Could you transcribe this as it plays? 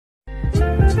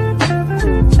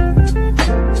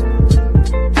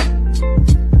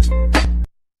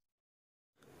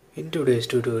In today's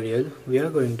tutorial, we are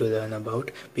going to learn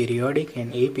about periodic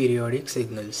and aperiodic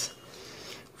signals.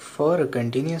 For a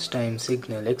continuous time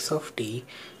signal x of t,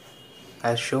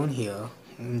 as shown here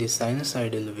in the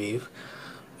sinusoidal wave,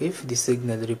 if the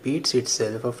signal repeats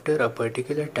itself after a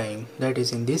particular time, that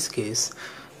is in this case,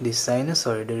 the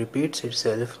sinusoid repeats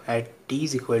itself at t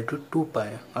is equal to 2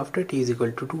 pi. After t is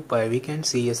equal to 2 pi, we can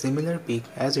see a similar peak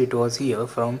as it was here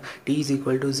from t is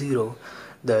equal to 0.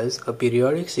 Thus, a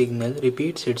periodic signal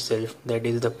repeats itself, that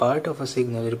is, the part of a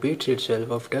signal repeats itself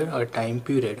after a time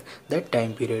period. That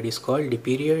time period is called the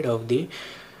period of the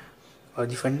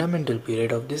fundamental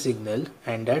period of the signal,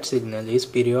 and that signal is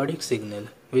periodic signal,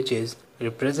 which is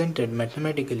represented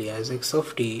mathematically as x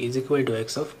of t is equal to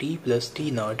x of t plus t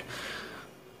naught.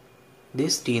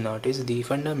 This t naught is the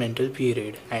fundamental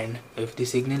period, and if the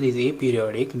signal is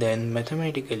aperiodic, then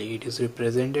mathematically it is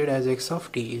represented as x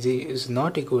of t is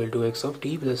not equal to x of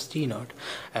t plus t naught,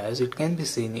 as it can be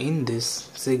seen in this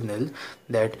signal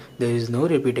that there is no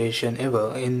repetition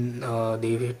ever in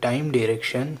the time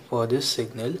direction for this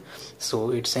signal,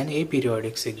 so it's an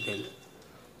aperiodic signal.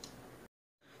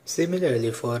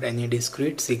 Similarly, for any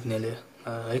discrete signal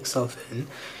x of n,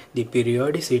 the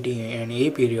periodicity and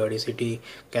aperiodicity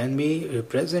can be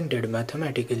represented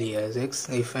mathematically as x.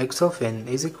 If x of n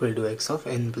is equal to x of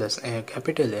n plus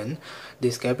capital N,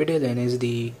 this capital N is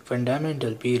the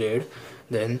fundamental period,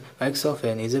 then x of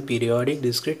n is a periodic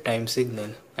discrete time signal,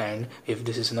 and if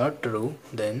this is not true,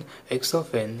 then x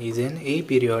of n is an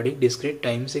aperiodic discrete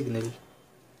time signal.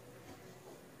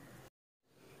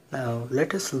 Now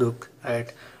let us look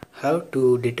at how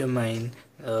to determine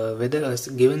whether a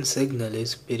given signal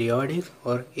is periodic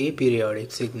or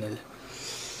aperiodic signal.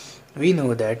 We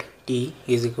know that t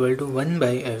is equal to 1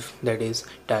 by f, that is,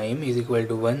 time is equal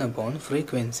to 1 upon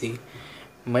frequency.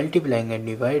 Multiplying and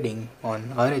dividing on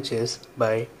RHS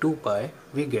by 2 pi,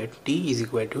 we get t is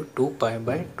equal to 2 pi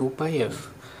by 2 pi f.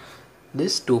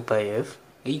 This 2 pi f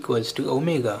equals to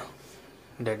omega,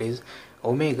 that is,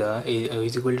 omega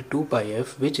is equal to 2 pi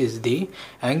f, which is the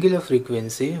angular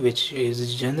frequency which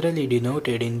is generally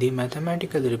denoted in the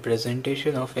mathematical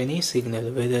representation of any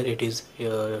signal, whether it is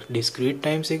a discrete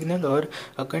time signal or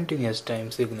a continuous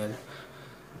time signal.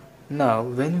 Now,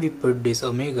 when we put this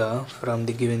omega from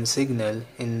the given signal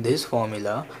in this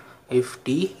formula, if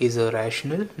t is a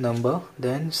rational number,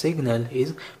 then signal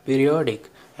is periodic,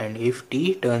 and if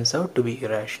t turns out to be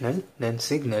irrational, then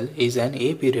signal is an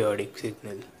aperiodic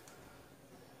signal.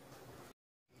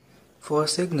 For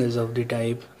signals of the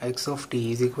type x of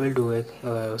t is equal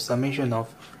to summation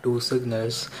of two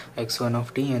signals x1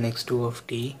 of t and x2 of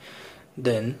t,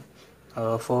 then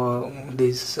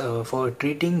for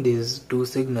treating these two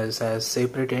signals as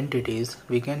separate entities,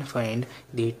 we can find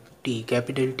the t,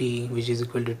 capital T, which is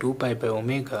equal to 2 pi by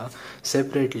omega,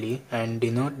 separately and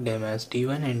denote them as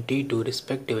t1 and t2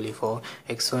 respectively for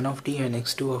x1 of t and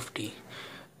x2 of t.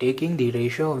 Taking the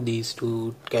ratio of these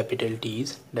two capital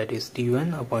T's, that is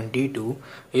t1 upon t2,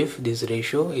 if this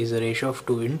ratio is a ratio of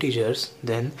two integers,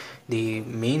 then the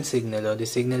main signal or the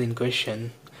signal in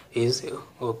question is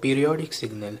a periodic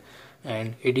signal,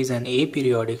 and it is an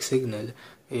aperiodic signal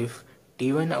if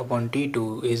t1 upon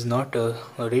t2 is not a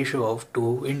ratio of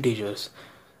two integers.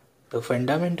 The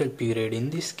fundamental period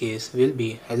in this case will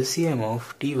be LCM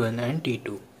of t1 and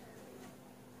t2.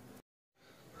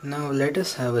 Now let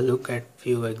us have a look at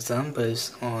few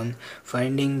examples on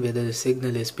finding whether the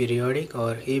signal is periodic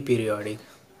or aperiodic.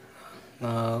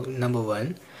 Number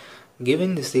 1.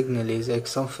 Given the signal is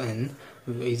x of n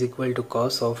is equal to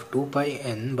cos of 2 pi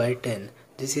n by 10.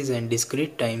 This is a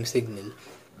discrete time signal.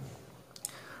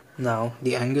 Now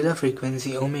the angular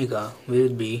frequency omega will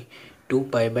be 2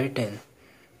 pi by 10.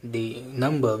 The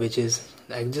number which is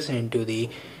adjacent to the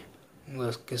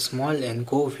small n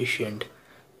coefficient,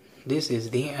 this is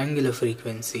the angular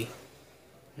frequency.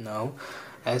 Now,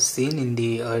 as seen in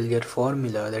the earlier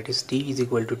formula, that is t is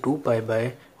equal to 2 pi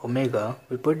by omega,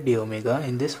 we put the omega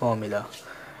in this formula,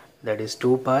 that is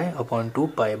 2 pi upon 2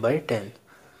 pi by 10.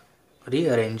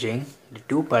 Rearranging, the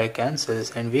 2 pi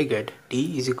cancels and we get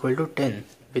t is equal to 10,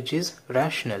 which is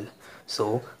rational.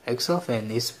 So, x of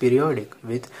n is periodic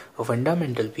with a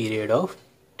fundamental period of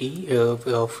t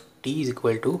is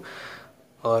equal to,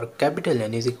 or capital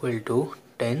N is equal to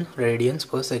 10 radians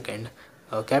per second,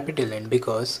 capital N,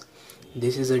 because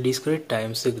this is a discrete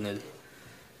time signal.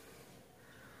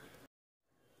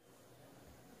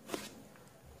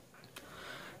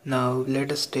 Now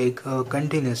let us take a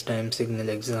continuous time signal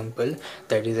example,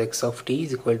 that is x of t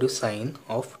is equal to sine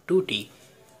of 2t.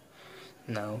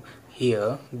 Now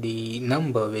here the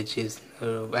number which is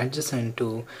adjacent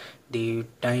to the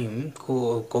time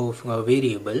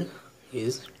variable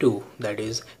is 2, that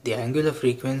is the angular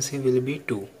frequency will be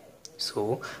 2.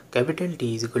 So capital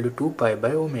T is equal to 2 pi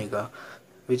by omega,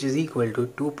 which is equal to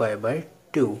 2 pi by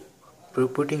 2.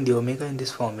 Putting the omega in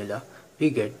this formula, we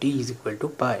get T is equal to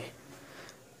pi.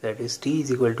 That is T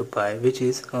is equal to pi, which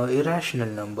is an irrational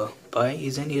number. Pi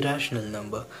is an irrational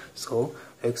number. So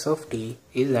x of t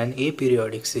is an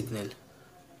aperiodic signal.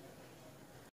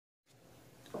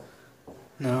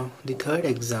 Now the third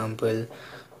example,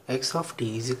 x of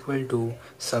t is equal to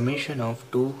summation of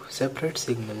two separate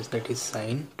signals, that is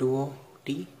sine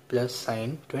 2t plus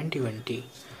sine 21t.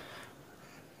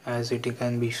 As it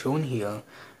can be shown here,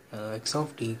 x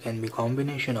of t can be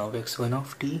combination of x1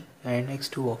 of t and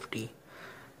x2 of t.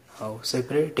 Now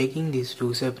taking these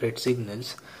two separate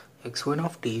signals, x1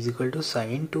 of t is equal to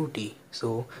sine 2t.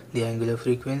 So the angular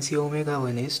frequency omega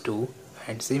 1 is 2,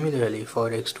 and similarly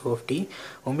for x2 of t,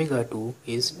 omega 2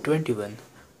 is 21.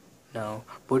 Now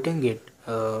putting it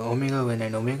omega 1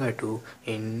 and omega 2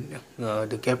 in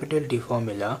the capital T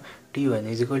formula, t1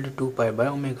 is equal to 2 pi by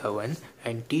omega 1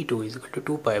 and t2 is equal to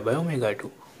 2 pi by omega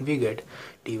 2. We get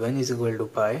t1 is equal to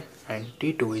pi and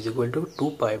t2 is equal to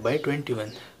 2 pi by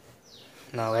 21.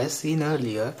 Now as seen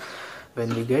earlier,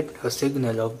 when we get a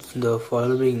signal of the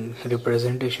following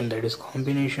representation, that is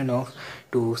combination of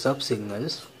two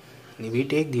subsignals, we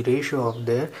take the ratio of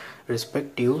their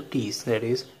respective t's, that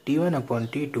is t1 upon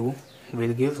t2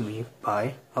 will give me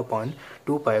pi upon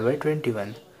 2 pi by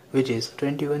 21, which is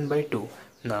 21 by 2.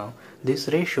 Now this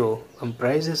ratio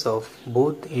comprises of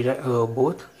both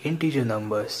integer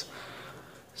numbers.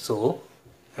 So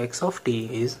x of t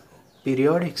is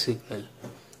periodic signal.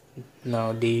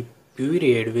 Now the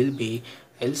period will be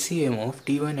LCM of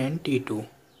t1 and t2,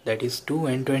 that is 2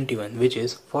 and 21, which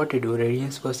is 42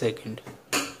 radians per second.